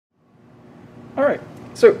Alright,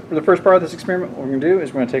 so for the first part of this experiment, what we're going to do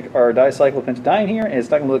is we're going to take our dicyclopentadiene here, and it's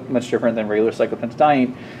not going to look much different than regular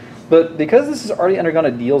cyclopentadiene, but because this has already undergone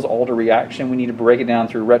a Diels-Alder reaction, we need to break it down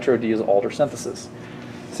through retro-Diels-Alder synthesis.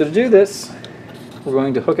 So to do this, we're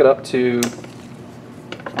going to hook it up to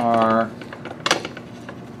our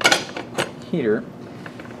heater,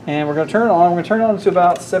 and we're going to turn it on. We're going to turn it on to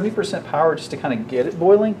about 70% power just to kind of get it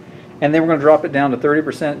boiling, and then we're going to drop it down to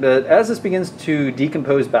 30%. But as this begins to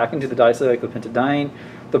decompose back into the dicyclopentadiene,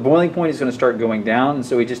 the boiling point is going to start going down, and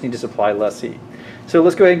so we just need to supply less heat. So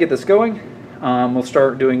let's go ahead and get this going. We'll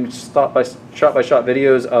start doing shot-by-shot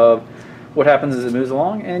videos of what happens as it moves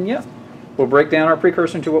along, and yeah, we'll break down our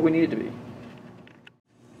precursor to what we need it to be.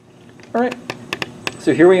 Alright,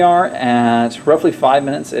 so here we are at roughly 5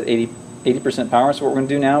 minutes at 80% power. So what we're going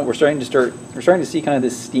to do now, we're starting to see kind of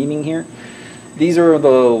this steaming here. These are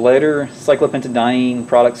the later cyclopentadiene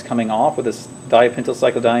products coming off, with this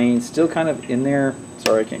dipentyl still kind of in there.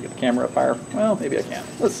 Sorry, I can't get the camera up higher. Well, maybe I can.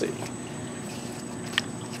 Let's see.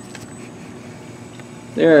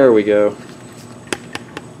 There we go.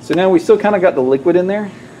 So now we still kind of got the liquid in there,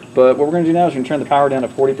 but what we're going to do now is we're going to turn the power down to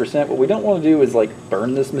 40%. What we don't want to do is like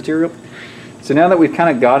burn this material. So now that we've kind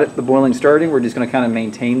of got the boiling starting, we're just going to kind of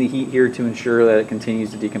maintain the heat here to ensure that it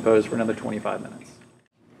continues to decompose for another 25 minutes.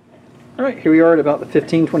 Alright, here we are at about the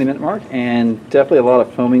 15-20 minute mark, and definitely a lot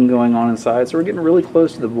of foaming going on inside. So we're getting really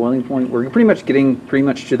close to the boiling point. We're pretty much getting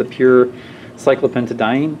to the pure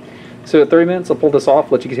cyclopentadiene. So at 30 minutes, I'll pull this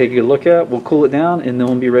off, let you take a good look at. We'll cool it down, and then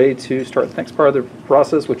we'll be ready to start the next part of the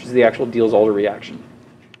process, which is the actual Diels-Alder reaction.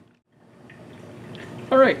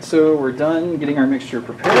 Alright, so we're done getting our mixture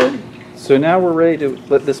prepared. So now we're ready to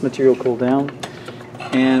let this material cool down,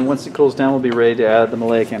 and once it cools down, we'll be ready to add the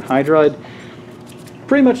maleic anhydride.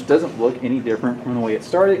 Pretty much doesn't look any different from the way it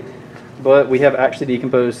started, but we have actually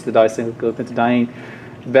decomposed the dicyclopentadiene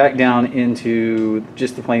back down into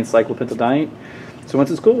just the plain cyclopentadiene. So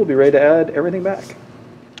once it's cool, we'll be ready to add everything back.